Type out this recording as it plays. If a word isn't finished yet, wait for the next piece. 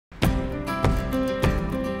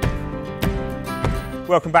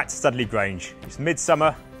Welcome back to Studley Grange. It's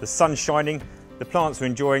midsummer, the sun's shining, the plants are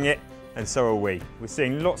enjoying it, and so are we. We're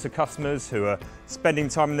seeing lots of customers who are spending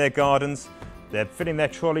time in their gardens. They're filling their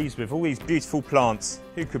trolleys with all these beautiful plants.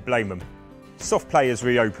 Who could blame them? Soft Play has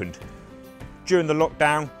reopened. During the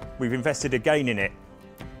lockdown, we've invested again in it.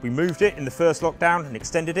 We moved it in the first lockdown and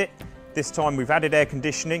extended it. This time we've added air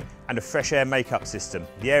conditioning and a fresh air make-up system.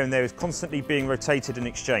 The air in there is constantly being rotated and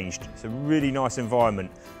exchanged. It's a really nice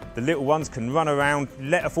environment. The little ones can run around,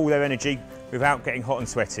 let off all their energy without getting hot and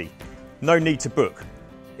sweaty. No need to book.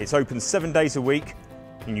 It's open 7 days a week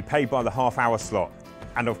and you pay by the half-hour slot.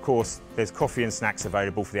 And of course, there's coffee and snacks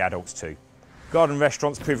available for the adults too. Garden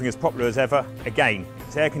restaurants proving as popular as ever. Again,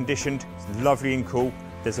 it's air conditioned, it's lovely and cool.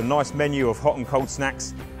 There's a nice menu of hot and cold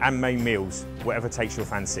snacks and main meals, whatever takes your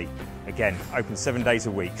fancy. Again, open 7 days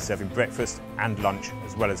a week, serving breakfast and lunch,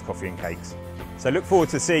 as well as coffee and cakes. So look forward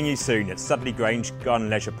to seeing you soon at Studley Grange Garden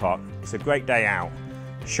Leisure Park. It's a great day out.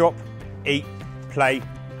 Shop, eat, play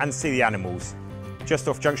and see the animals. Just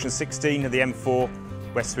off junction 16 of the M4,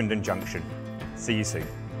 West Swindon Junction. See you soon.